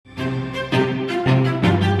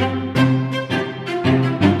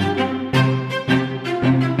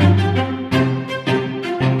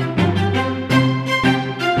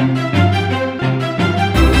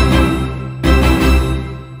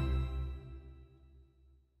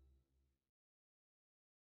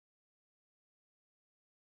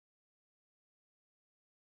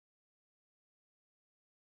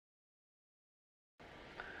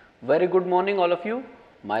Very good morning all of you.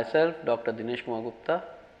 Myself Dr. Dinesh Kumar Gupta,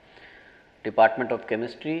 Department of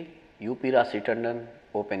Chemistry, UP Rasi Tandon,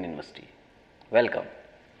 Open University. Welcome.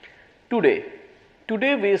 Today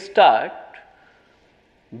we start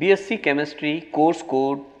B.Sc Chemistry course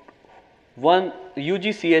code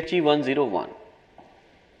UGCHE-101.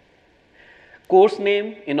 Course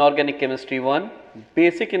name Inorganic Chemistry 1,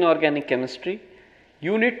 Basic Inorganic Chemistry,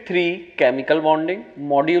 Unit 3 Chemical Bonding,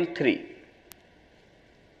 Module 3.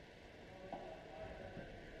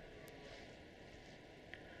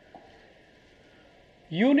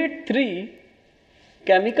 Unit 3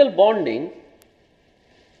 Chemical Bonding,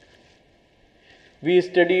 we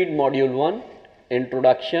studied Module 1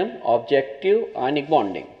 Introduction, Objective, Ionic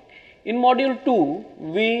Bonding. In Module 2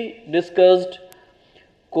 we discussed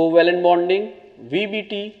covalent bonding,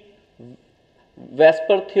 VBT,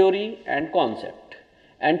 Vesper theory and concept.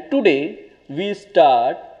 And today we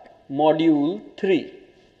start Module 3.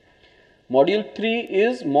 Module 3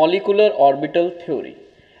 is molecular orbital theory,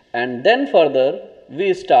 and then further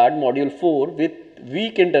we start Module 4 with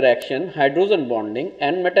weak interaction, hydrogen bonding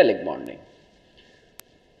and metallic bonding.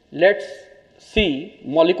 Let's see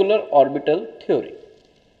molecular orbital theory.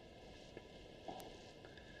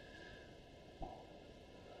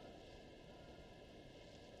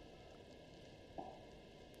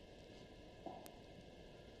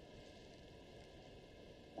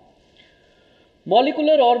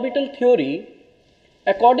 Molecular orbital theory,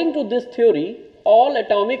 according to this theory, all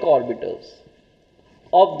atomic orbitals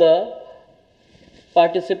of the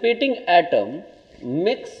participating atom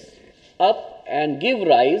mix up and give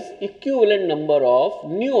rise equivalent number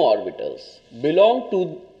of new orbitals belong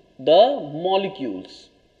to the molecules.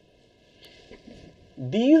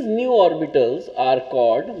 These new orbitals are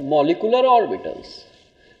called molecular orbitals.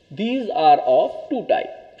 These are of two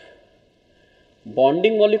types: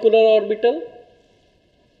 bonding molecular orbital,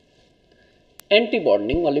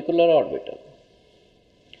 anti-bonding molecular orbital.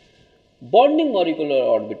 Bonding molecular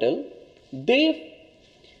orbital, they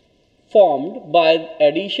formed by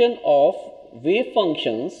addition of wave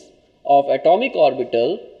functions of atomic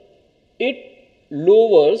orbital. It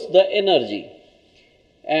lowers the energy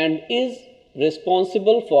and is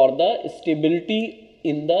responsible for the stability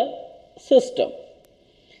in the system.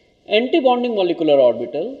 Anti-bonding molecular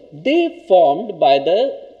orbital, they formed by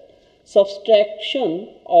the subtraction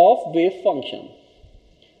of wave function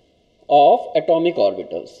of atomic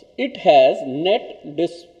orbitals. It has net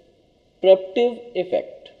disruptive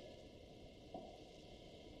effect.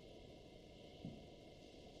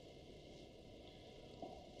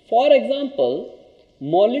 For example,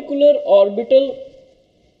 molecular orbital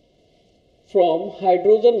from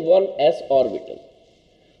hydrogen 1s orbital.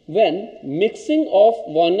 When mixing of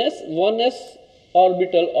 1s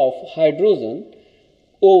orbital of hydrogen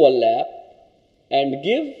overlap and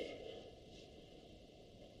give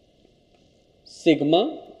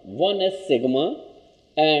sigma, 1s sigma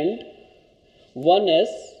and 1s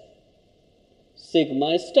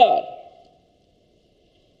sigma star,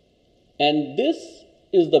 and this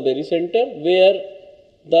is the barycenter where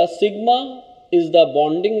the sigma is the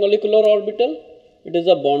bonding molecular orbital. It is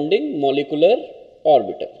a bonding molecular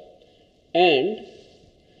orbital, and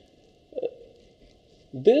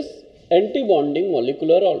this anti-bonding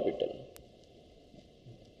molecular orbital.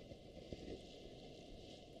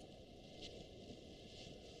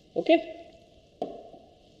 Okay.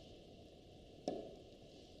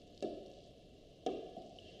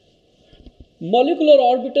 Molecular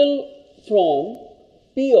orbital from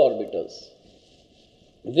p orbitals,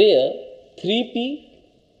 where 3p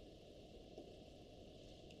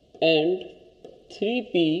and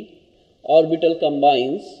 3p orbital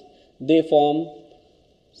combines, they form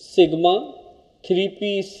sigma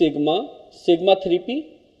 3p sigma, sigma 3p,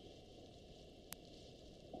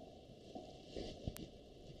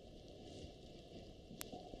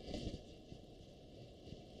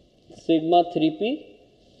 sigma 3p,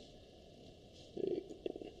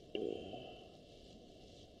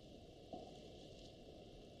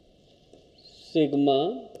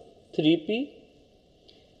 sigma 3p,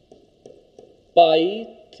 pi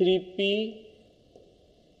 3p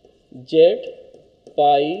z,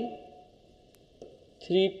 pi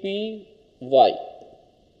 3p y.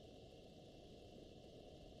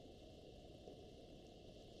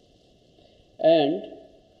 And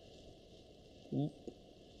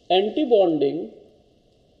anti-bonding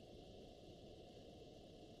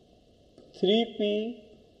 3p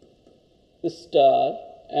star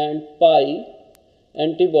and pi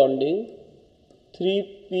anti-bonding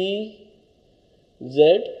 3p z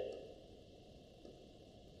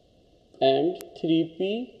and 3p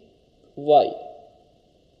y.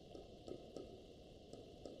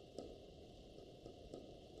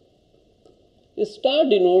 Star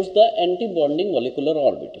denotes the anti-bonding molecular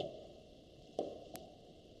orbital.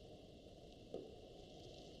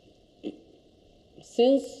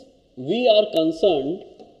 Since we are concerned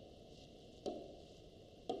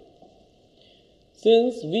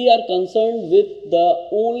with the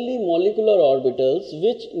only molecular orbitals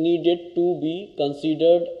which needed to be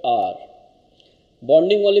considered are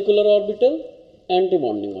bonding molecular orbital,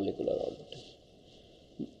 anti-bonding molecular orbital,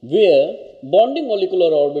 where bonding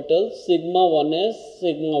molecular orbital sigma 1s,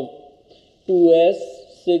 sigma 2s,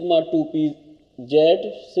 sigma 2pz,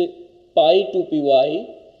 pi 2py,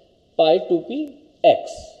 pi 2px,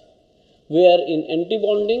 where in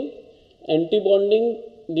antibonding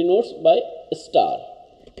denotes by star.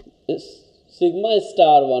 Sigma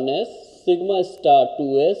star 1s, sigma star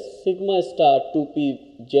 2s, sigma star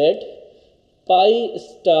 2pz, pi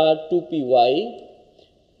star 2py,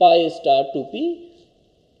 pi star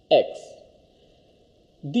 2px.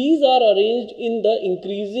 These are arranged in the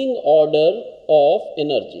increasing order of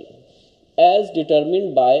energy as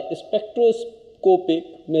determined by spectroscopic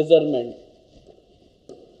measurement.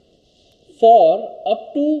 For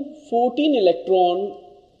up to 14 electron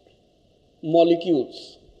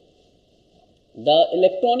molecules, the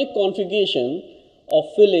electronic configuration of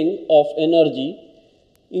filling of energy,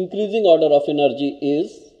 increasing order of energy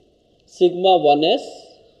is sigma 1s,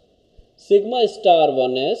 sigma star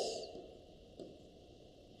 1s,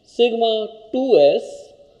 sigma 2s,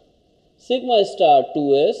 sigma star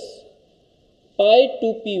 2s, pi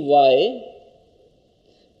 2py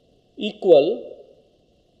equal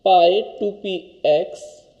pi 2px,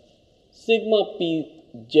 sigma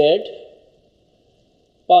pz,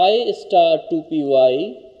 pi star 2py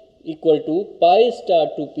equal to pi star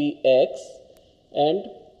 2px and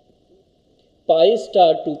pi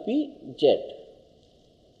star 2pz,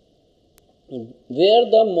 where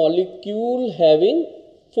the molecule having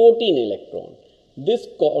 14 electron. This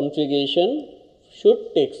configuration should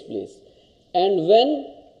take place, and when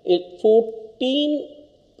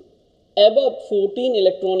above 14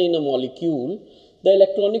 electron in a molecule, the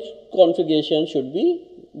electronic configuration should be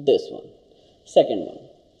this one. Second one,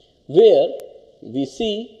 where we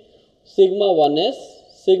see sigma 1s,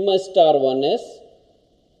 sigma star 1s,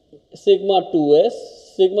 sigma 2s,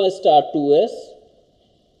 sigma star 2s,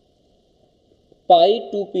 pi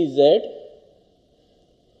 2pz,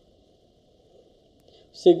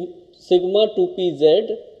 sigma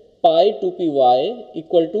 2pz, pi 2py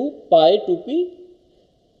equal to pi 2px,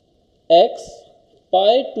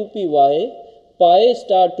 pi 2py, pi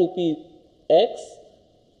star 2px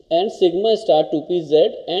and sigma star 2pz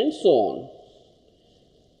and so on.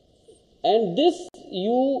 And this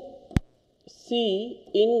you see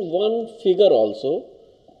in one figure also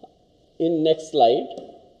in next slide.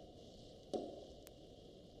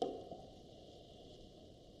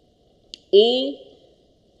 A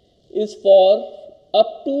is for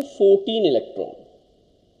up to 14 electron.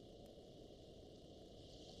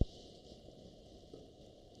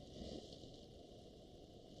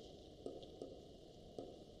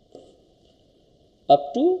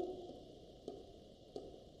 Up to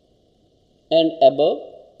and above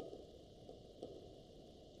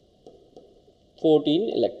 14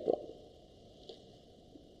 electron.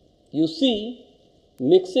 You see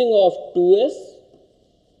mixing of 2s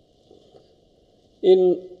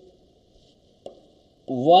in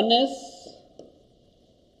 1s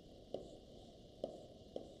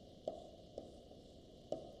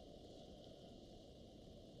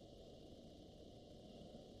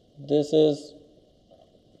this is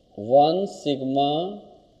 1 sigma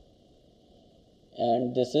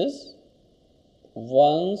and this is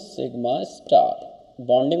 1 sigma star,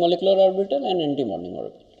 bonding molecular orbital and anti-bonding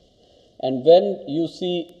orbital. And when you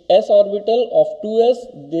see s orbital of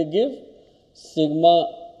 2s, they give sigma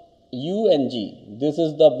u and g. This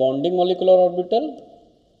is the bonding molecular orbital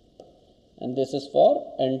and this is for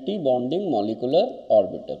anti-bonding molecular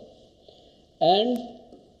orbital. And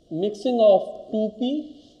mixing of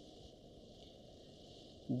 2p,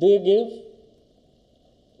 they give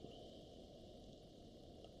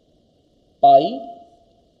pi,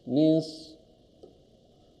 means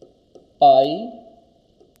pi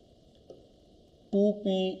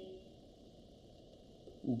 2p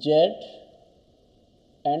z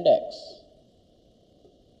and x.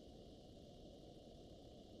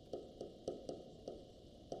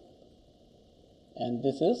 And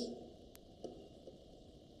this is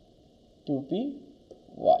 2py.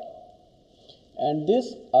 And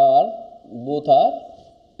these are both are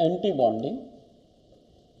anti-bonding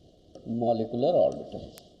molecular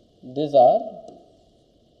orbitals. These are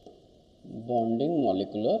bonding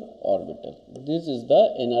molecular orbital. This is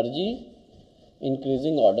the energy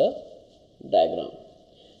increasing order diagram.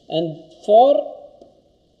 And for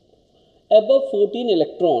above 14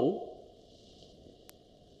 electron,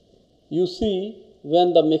 you see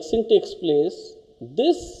when the mixing takes place,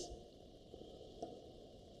 this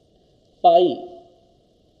pi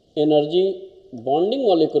energy bonding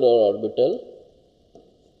molecular orbital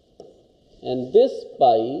and this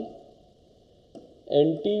pi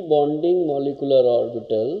anti-bonding molecular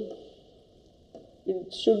orbital,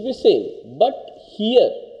 it should be same, but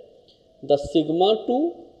here the sigma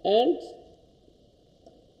 2 and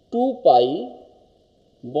 2 pi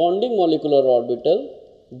bonding molecular orbital,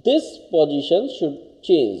 this position should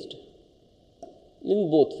changed in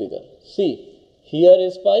both figure. See, here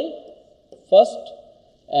is pi first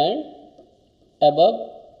and above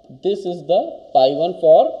this is the pi 1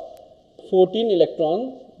 for 14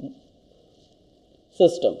 electron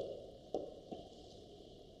system.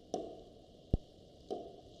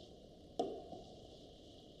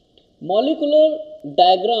 Molecular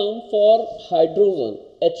diagram for hydrogen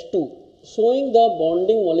H2 showing the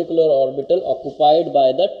bonding molecular orbital occupied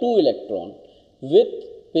by the 2 electron with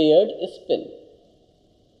paired spin.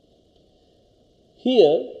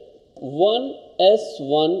 Here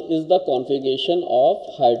 1s1 is the configuration of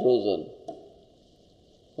hydrogen.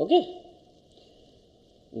 Okay,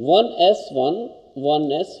 1s1,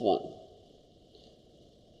 1s1.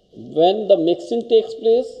 When the mixing takes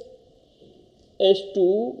place,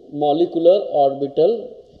 H2 molecular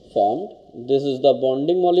orbital formed. This is the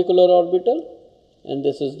bonding molecular orbital and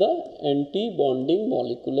this is the anti-bonding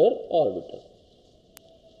molecular orbital.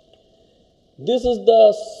 This is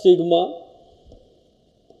the sigma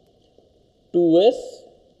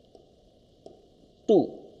 2s2.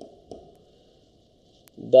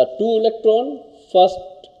 The 2 electron first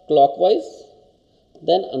clockwise,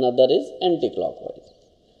 then another is anti-clockwise,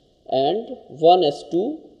 and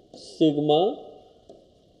 1s2 sigma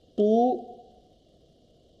 2,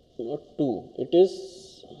 not 2, it is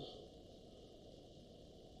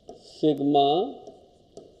sigma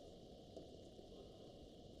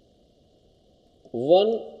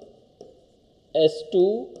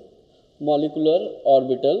 1s2 molecular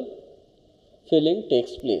orbital filling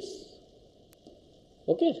takes place.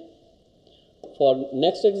 Okay. For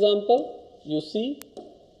next example, you see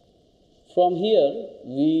from here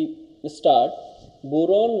we start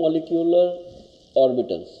boron molecular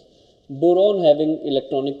orbitals. Boron having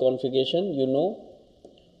electronic configuration, you know,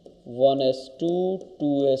 1s2,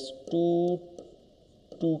 2s2,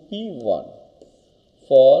 2p1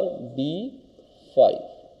 for B5.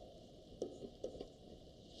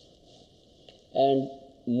 And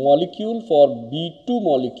molecule for B2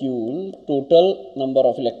 molecule, total number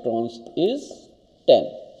of electrons is 10.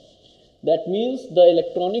 That means the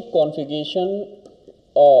electronic configuration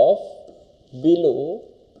of below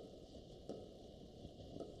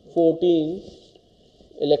 14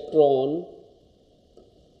 electron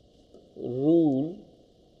rule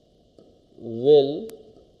will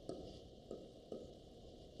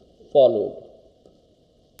follow.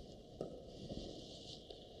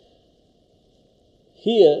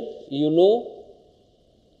 Here you know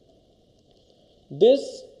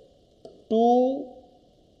this 2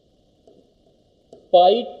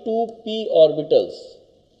 pi 2p orbitals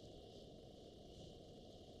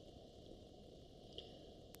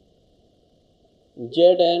Z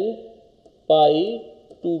and pi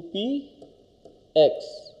 2p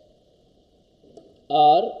x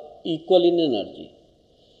are equal in energy.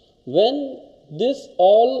 When this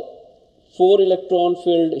all 4 electron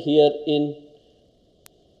filled here in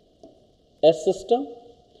S system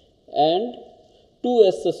and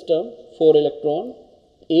 2s system 4 electron,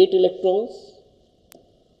 8 electrons,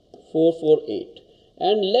 4, 4, 8,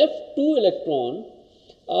 and left 2 electron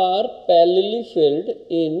are parallelly filled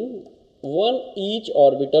in one each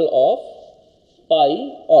orbital of pi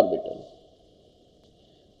orbital.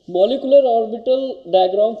 Molecular orbital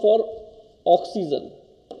diagram for oxygen.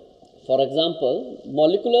 For example,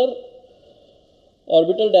 molecular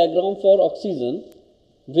orbital diagram for oxygen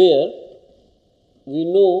where we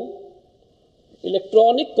know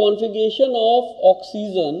electronic configuration of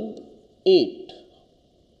oxygen 8.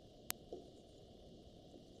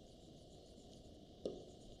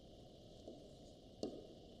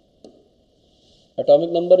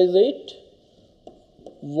 Atomic number is 8.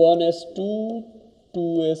 1s2,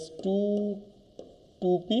 2s2,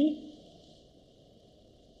 2p,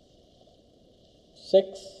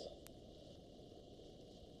 6.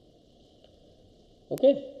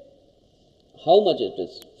 Okay. How much it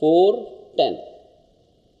is? 4, 10.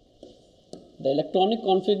 The electronic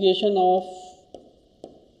configuration of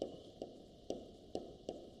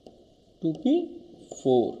 2p,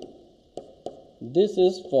 4. This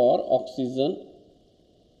is for oxygen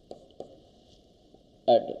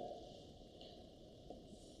atom.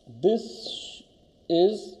 This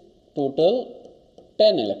is total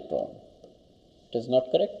 10 electron. It is not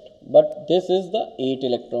correct, but this is the 8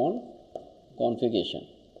 electron configuration.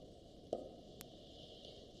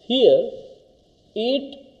 Here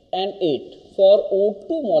 8 and 8 for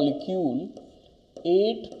O2 molecule,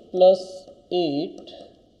 8 plus 8,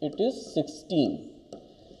 it is 16.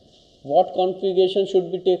 What configuration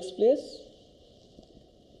should be takes place?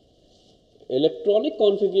 Electronic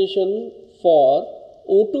configuration for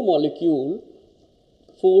O2 molecule,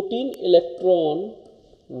 14 electron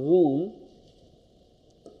rule,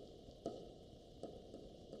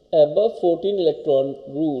 above 14 electron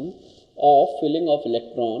rule of filling of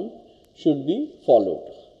electron should be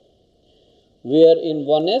followed, where in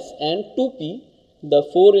 1s and 2p the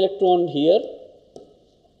 4 electron here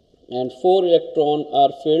and 4 electron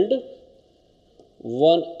are filled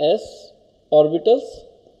 1s orbitals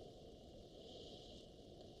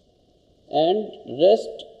and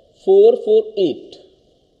rest 4, 4, 8.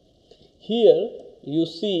 Here you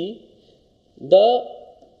see the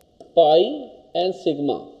pi and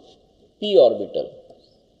sigma p orbital,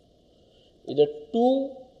 either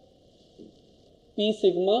 2 p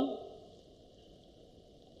sigma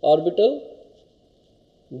orbital,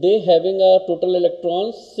 they having a total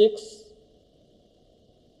electrons 6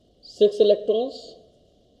 electrons,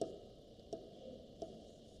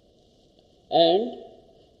 and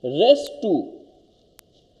rest 2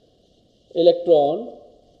 electron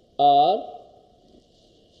are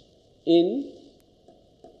in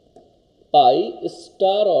pi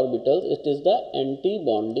star orbitals. It is the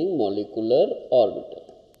anti-bonding molecular orbital.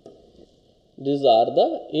 These are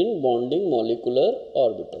the in-bonding molecular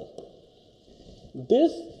orbital.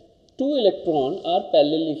 These 2 electrons are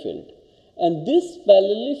parallelly filled, and these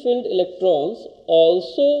parallelly filled electrons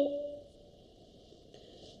also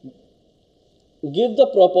give the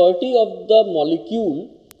property of the molecule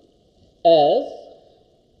as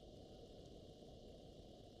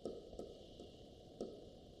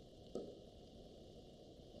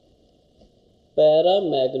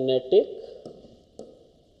paramagnetic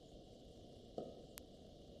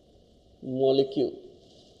molecule.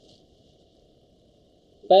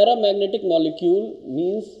 Paramagnetic molecule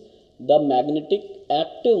means the magnetic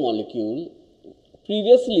active molecule.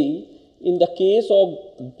 Previously, in the case of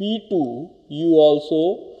B2, you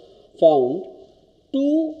also found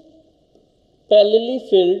 2 parallelly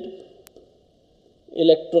filled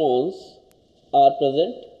electrons are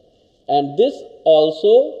present, and this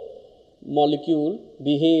also molecule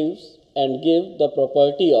behaves and gives the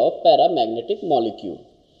property of paramagnetic molecule.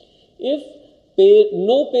 If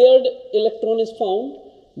no paired electron is found,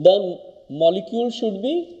 the molecule should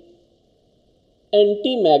be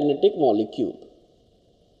anti-magnetic molecule.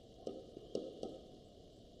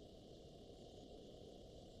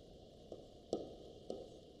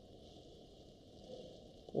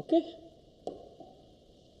 Okay.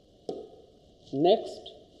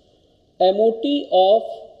 Next, MOT of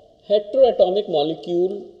heteroatomic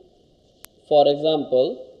molecule, for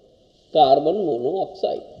example, carbon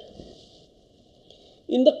monoxide.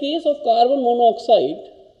 In the case of carbon monoxide,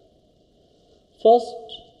 first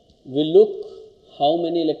we look how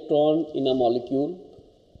many electrons in a molecule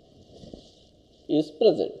is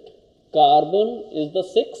present. Carbon is the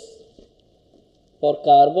 6. For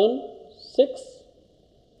carbon, 6.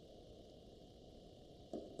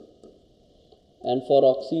 And for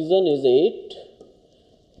oxygen is 8.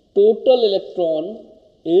 Total electron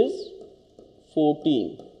is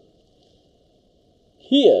 14.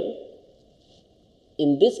 Here,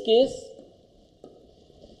 in this case,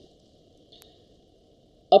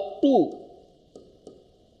 up to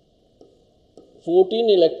 14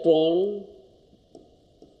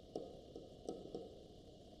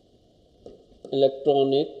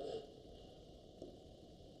 electronic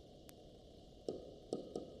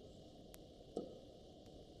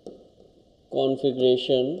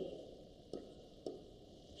configuration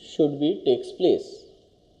should be takes place.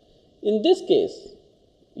 In this case,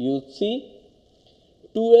 you see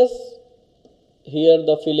 2s, here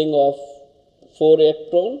the filling of 4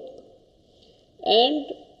 electron, and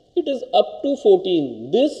it is up to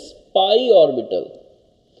 14. This pi orbital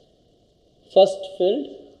first filled,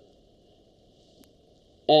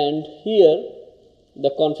 and here the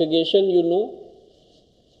configuration you know,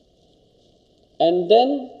 and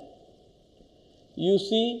then you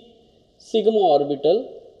see sigma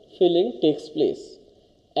orbital filling takes place,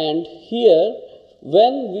 and here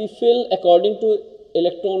when we fill according to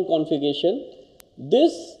electron configuration,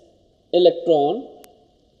 this electron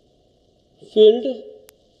filled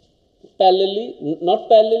not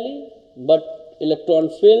parallelly, but electron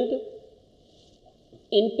filled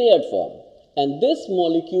in paired form. And this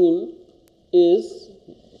molecule is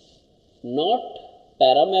not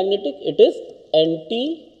paramagnetic, it is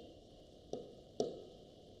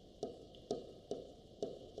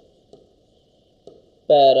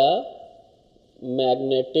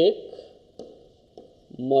anti-paramagnetic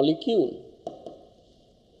molecule.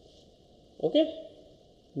 Okay.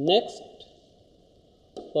 Next,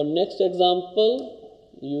 for next example,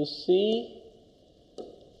 you see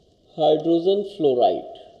hydrogen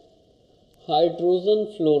fluoride,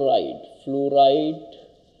 fluoride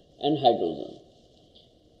and hydrogen.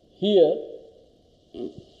 Here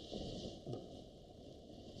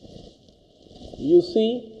you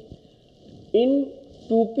see in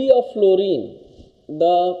 2p of fluorine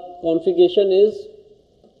the configuration is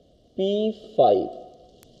P5,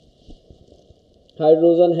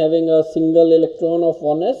 hydrogen having a single electron of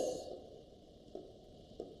 1s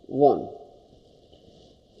 1.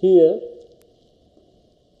 Here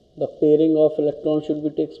the pairing of electrons should be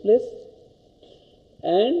takes place,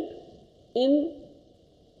 and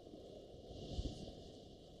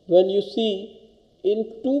when you see in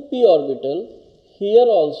 2p orbital, here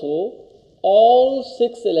also all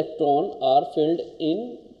 6 electrons are filled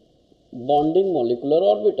in bonding molecular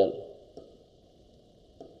orbital.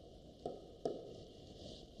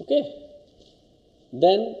 Okay,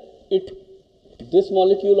 then this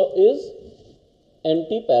molecule is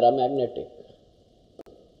anti-paramagnetic.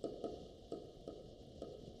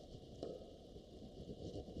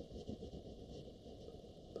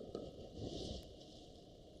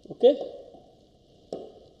 Okay.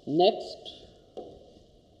 Next,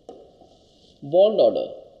 bond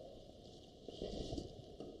order.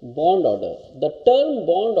 Bond order. The term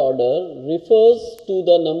bond order refers to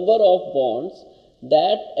the number of bonds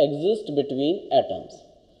that exist between atoms.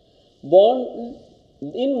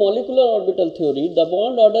 In molecular orbital theory, the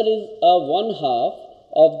bond order is one half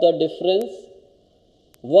of the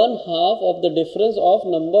difference of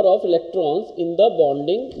number of electrons in the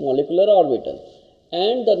bonding molecular orbital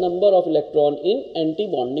and the number of electron in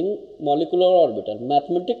anti-bonding molecular orbital.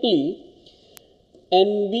 Mathematically,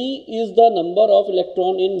 Nb is the number of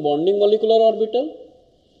electron in bonding molecular orbital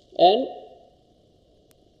and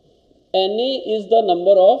Na is the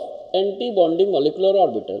number of anti-bonding molecular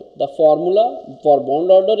orbital. The formula for bond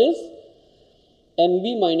order is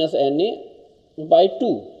Nb minus Na by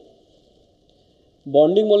 2.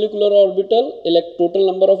 Bonding molecular orbital, total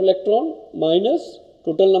number of electron minus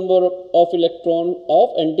total number of electron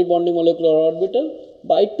of anti-bonding molecular orbital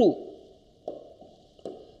by 2.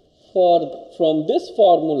 From this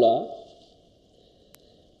formula,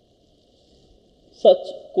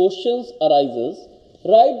 such questions arises.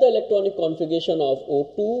 Write the electronic configuration of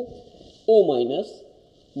O2 O minus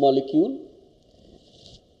molecule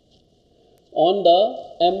on the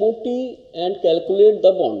MOT and calculate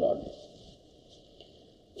the bond order.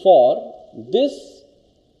 For this,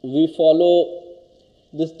 we follow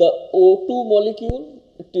this the O2 molecule.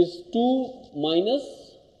 It is 2 minus,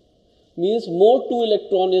 means more 2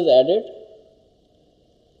 electron is added.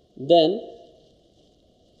 Then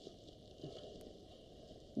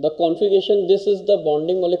the configuration, this is the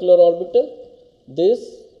bonding molecular orbital, this,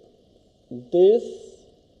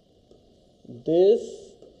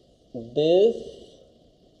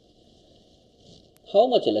 how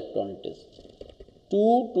much electron it is?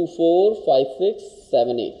 2, 2, 4, 5, 6,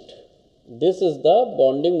 7, 8. This is the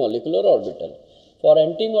bonding molecular orbital. For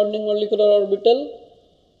anti-bonding molecular orbital,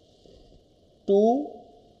 2,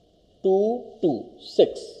 2, 2,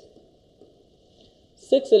 6.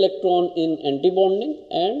 6 electron in anti-bonding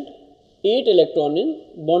and 8 electron in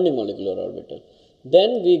bonding molecular orbital.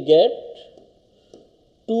 Then we get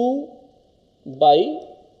 2 by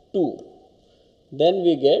 2. Then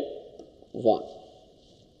we get 1.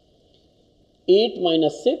 8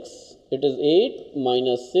 minus 6, it is 8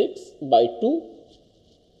 minus 6 by 2.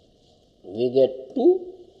 We get 2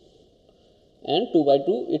 and 2 by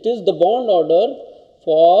 2. It is the bond order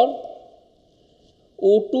for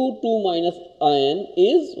O2 2 minus ion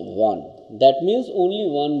is 1. That means only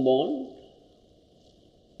one bond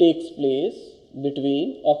takes place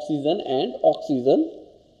between oxygen and oxygen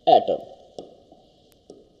atom.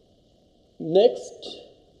 Next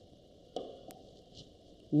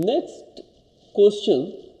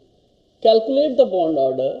question, calculate the bond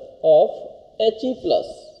order of He plus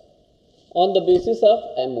on the basis of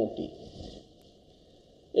MOT.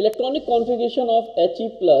 Electronic configuration of He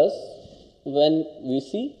plus, when we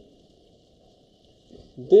see,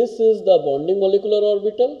 this is the bonding molecular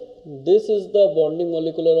orbital, this is the bonding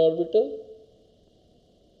molecular orbital,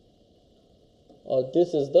 or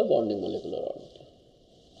this is the bonding molecular orbital.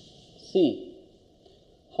 See,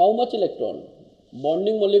 how much electron?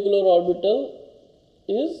 Bonding molecular orbital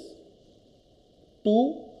is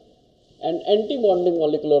 2 and anti-bonding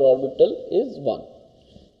molecular orbital is 1.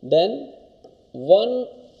 Then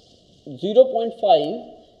 0.5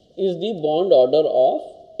 is the bond order of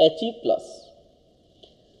He plus.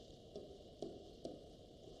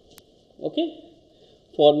 Okay.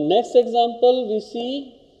 For next example, we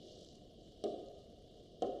see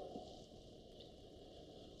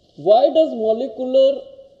why does molecule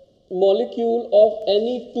of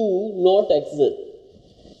Ne2 not exist?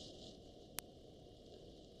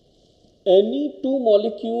 Ne2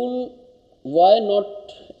 molecule why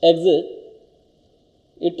not exist?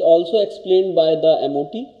 It also explained by the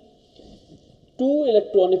MOT. 2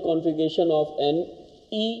 electronic configuration of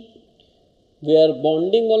Ne where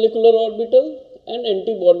bonding molecular orbital and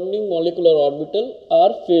anti-bonding molecular orbital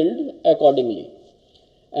are filled accordingly.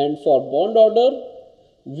 And for bond order,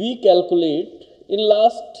 we calculate in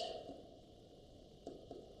last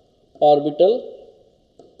orbital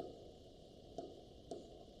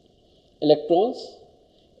electrons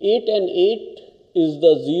 8 and 8 is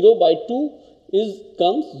the 0 by 2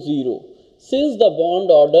 comes 0. Since the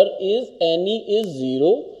bond order is Ne is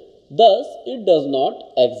 0, thus it does not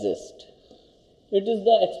exist. It is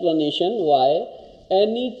the explanation why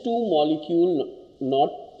Ne2 molecule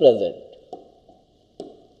not present.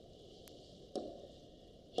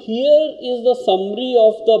 Here is the summary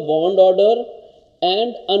of the bond order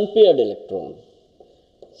and unpaired electron.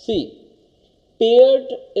 See, paired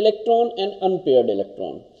electron and unpaired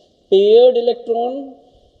electron. Paired electron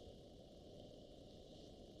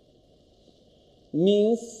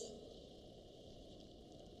means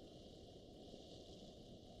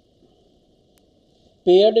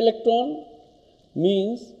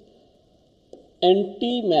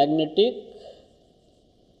anti-magnetic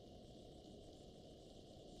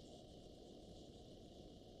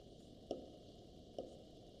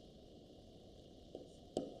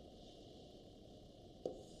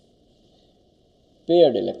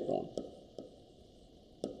paired electron.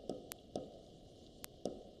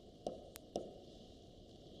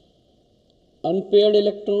 Unpaired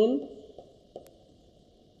electron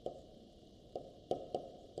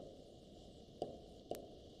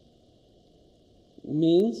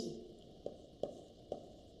means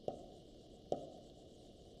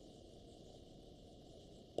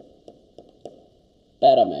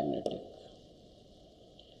paramagnetic.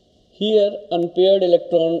 Here unpaired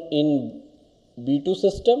electron in B2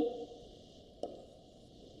 system,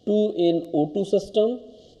 2 in O2 system,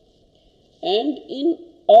 and in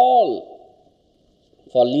all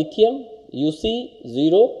for lithium you see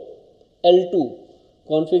 0 L2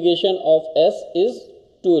 configuration of S is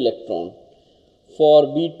 2 electron. For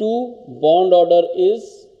B2 bond order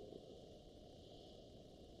is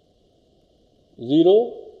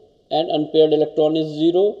 0 and unpaired electron is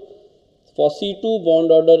 0. For C2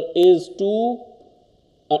 bond order is 2,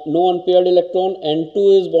 no unpaired electron,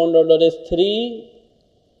 N2 is bond order is 3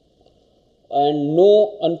 and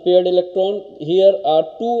no unpaired electron. Here are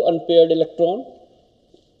 2 unpaired electron.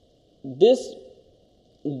 This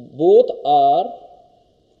both are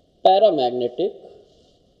paramagnetic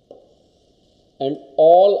and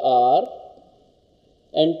all are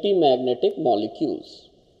anti-magnetic molecules.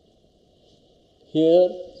 Here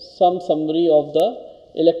some summary of the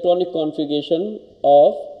electronic configuration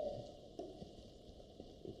of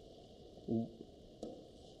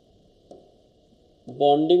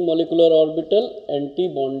bonding molecular orbital,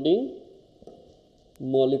 anti-bonding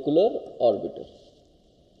molecular orbital.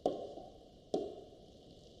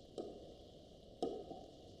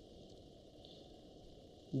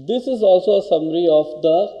 This is also a summary of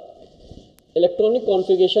the electronic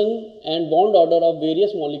configuration and bond order of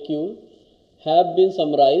various molecules have been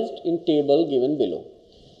summarized in table given below,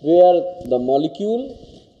 where the molecule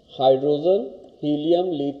hydrogen, helium,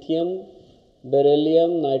 lithium,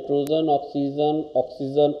 beryllium, nitrogen, oxygen,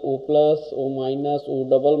 O plus, O minus, O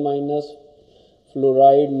double minus,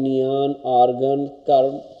 fluoride, neon, argon,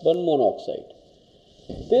 carbon monoxide.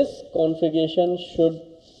 This configuration should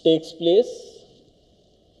take place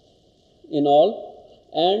in all,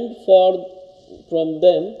 and from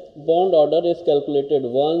them bond order is calculated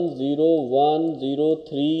 1, 0, 1, 0,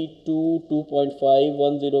 3, 2, 2.5,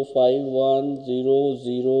 1, 0, 5, 1, 0,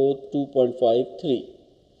 0, 2.5, 3.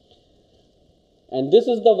 And this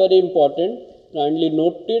is the very important, kindly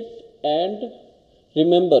note it and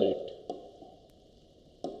remember it.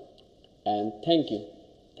 And thank you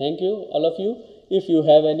all of you. If you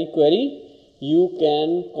have any query, you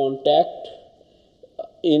can contact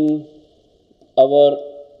in our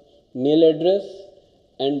mail address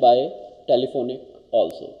and by telephonic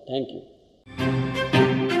also. Thank you.